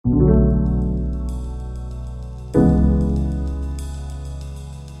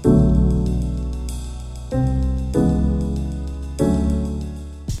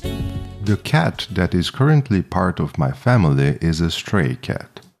cat that is currently part of my family is a stray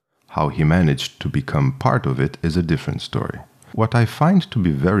cat. How he managed to become part of it is a different story. What I find to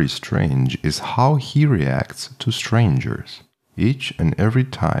be very strange is how he reacts to strangers. Each and every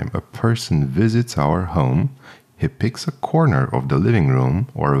time a person visits our home, he picks a corner of the living room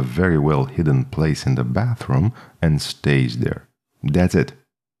or a very well hidden place in the bathroom and stays there. That's it.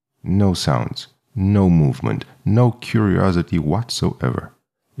 No sounds, no movement, no curiosity whatsoever.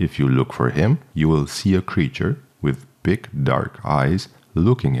 If you look for him, you will see a creature with big dark eyes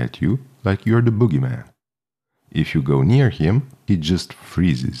looking at you like you're the boogeyman. If you go near him, he just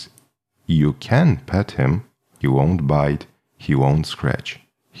freezes. You can pet him. He won't bite. He won't scratch.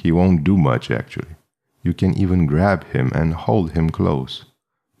 He won't do much, actually. You can even grab him and hold him close.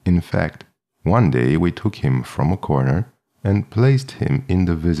 In fact, one day we took him from a corner and placed him in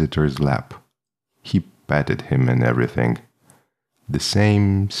the visitor's lap. He patted him and everything. The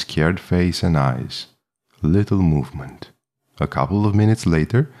same scared face and eyes. Little movement. A couple of minutes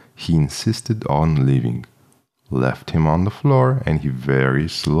later, he insisted on leaving. Left him on the floor, and he very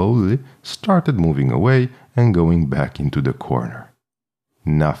slowly started moving away and going back into the corner.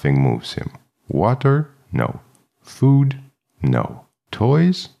 Nothing moves him. Water? No. Food? No.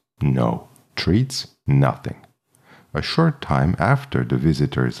 Toys? No. Treats? Nothing. A short time after the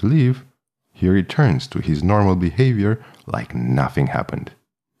visitors leave, he returns to his normal behavior like nothing happened.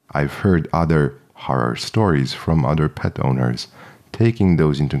 I've heard other horror stories from other pet owners. Taking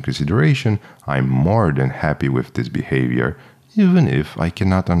those into consideration, I'm more than happy with this behavior, even if I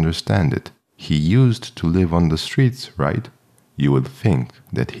cannot understand it. He used to live on the streets, right? You would think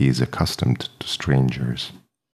that he is accustomed to strangers.